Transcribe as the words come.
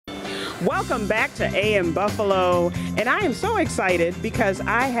Welcome back to AM Buffalo, and I am so excited because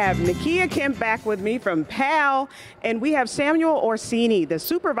I have Nakia Kemp back with me from PAL, and we have Samuel Orsini, the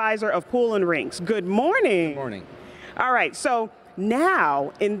supervisor of Pool and Rinks. Good morning. Good morning. All right, so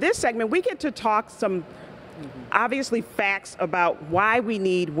now in this segment, we get to talk some obviously facts about why we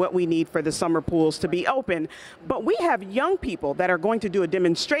need what we need for the summer pools to be open. But we have young people that are going to do a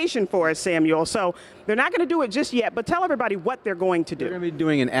demonstration for us, Samuel. So they're not going to do it just yet, but tell everybody what they're going to do. They're going to be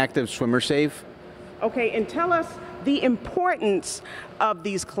doing an active swimmer save. Okay, and tell us the importance of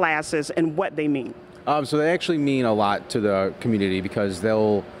these classes and what they mean. So they actually mean a lot to the community because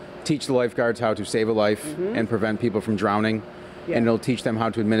they'll teach the lifeguards how to save a life and prevent people from drowning. Yeah. And it'll teach them how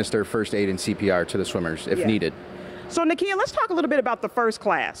to administer first aid and CPR to the swimmers if needed. So Nakia, let's talk a little bit about the first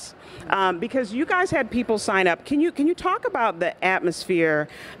class because you guys had people sign up. Can you talk about the atmosphere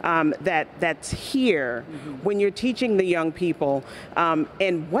that's here when you're teaching the young people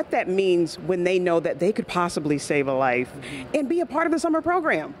and what that means when they know that they could possibly save a life and be a part of the summer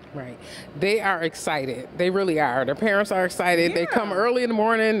program? Right. They are excited. They really are. Their parents are excited. Yeah. They come early in the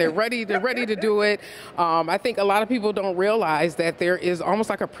morning. They're ready. They're ready to do it. I think a lot of people don't realize that there is almost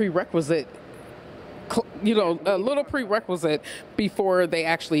like a prerequisite, a little prerequisite before they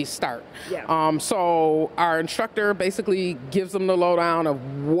actually start. Yeah. So our instructor basically gives them the lowdown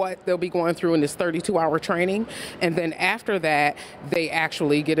of what they'll be going through in this 32-hour training. And then after that, they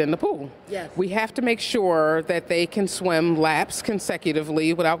actually get in the pool. Yes. We have to make sure that they can swim laps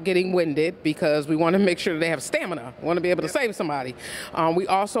consecutively without getting winded because we want to make sure that they have stamina. We want to be able to save somebody. We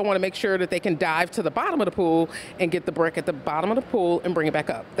also want to make sure that they can dive to the bottom of the pool and get the brick at the bottom of the pool and bring it back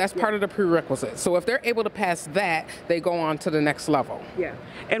up. That's part of the prerequisite. So if they're able to pass that, they go on to the next level. Yeah.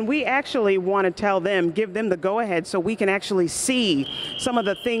 And we actually want to tell them, give them the go-ahead so we can actually see some of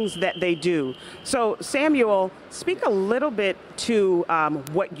the things that they do. So Samuel, speak a little bit to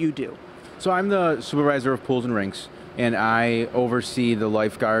what you do. So I'm the supervisor of pools and rinks, and I oversee the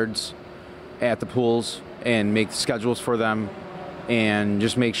lifeguards at the pools and make schedules for them and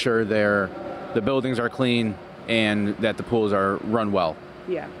just make sure the buildings are clean and that the pools are run well.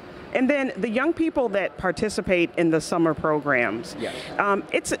 Yeah. And then the young people that participate in the summer programs,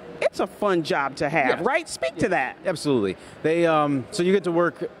 it's a fun job to have, right? Speak to that. Absolutely. They so you get to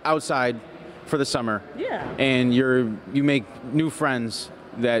work outside for the summer. Yeah. And you make new friends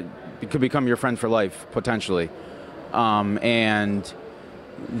that could become your friends for life potentially. And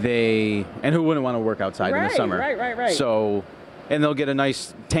who wouldn't want to work outside in the summer? Right. So, and they'll get a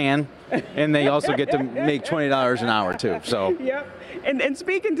nice tan, and they also get to make $20 an hour too. So. Yep. And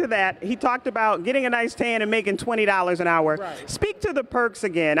speaking to that, he talked about getting a nice tan and making $20 an hour. Right. Speak to the perks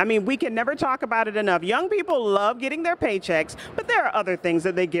again. I mean, we can never talk about it enough. Young people love getting their paychecks, but there are other things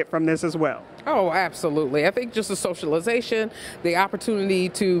that they get from this as well. Oh, absolutely. I think just the socialization, the opportunity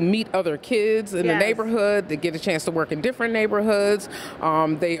to meet other kids in the neighborhood, they get a chance to work in different neighborhoods,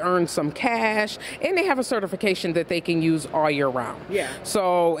 they earn some cash, and they have a certification that they can use all year round. Yeah.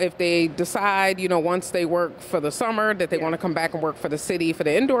 So if they decide, once they work for the summer that they want to come back and work for the city for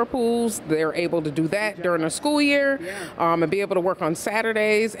the indoor pools, they're able to do that during the school year and be able to work on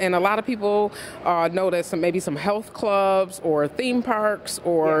Saturdays. And a lot of people know that maybe some health clubs or theme parks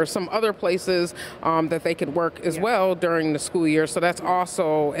or some other places that they could work as well during the school year. So that's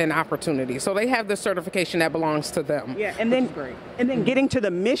also an opportunity. So they have the certification that belongs to them. Yeah, and then getting to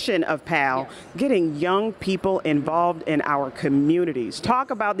the mission of PAL, getting young people involved in our communities. Talk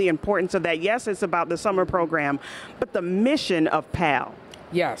about the importance of that. Yes, it's about the summer program, but the mission of PAL.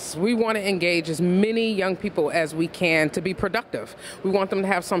 Yes, we want to engage as many young people as we can to be productive. We want them to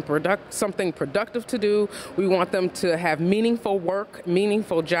have something productive to do. We want them to have meaningful work,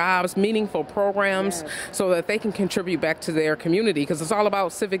 meaningful jobs, meaningful programs so that they can contribute back to their community because it's all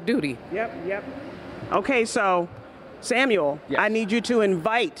about civic duty. Yep. Okay, so Samuel, I need you to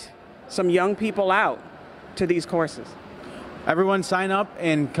invite some young people out to these courses. Everyone sign up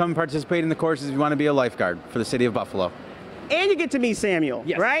and come participate in the courses if you want to be a lifeguard for the city of Buffalo. And you get to meet Samuel,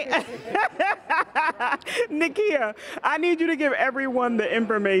 right? Nakia, I need you to give everyone the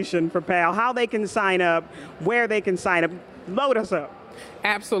information for PAL, how they can sign up, where they can sign up. Load us up.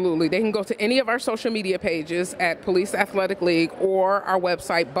 Absolutely. They can go to any of our social media pages at Police Athletic League or our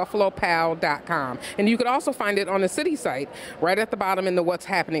website, buffalopal.com. And you could also find it on the city site, right at the bottom in the What's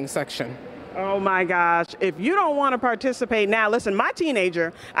Happening section. Oh my gosh, if you don't want to participate now, listen, my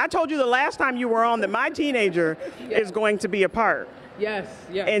teenager, I told you the last time you were on that my teenager is going to be a part. Yes.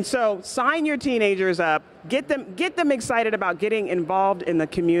 And so sign your teenagers up, get them excited about getting involved in the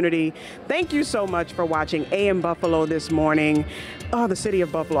community. Thank you so much for watching AM Buffalo this morning. Oh, the city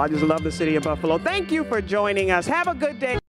of Buffalo. I just love the city of Buffalo. Thank you for joining us. Have a good day.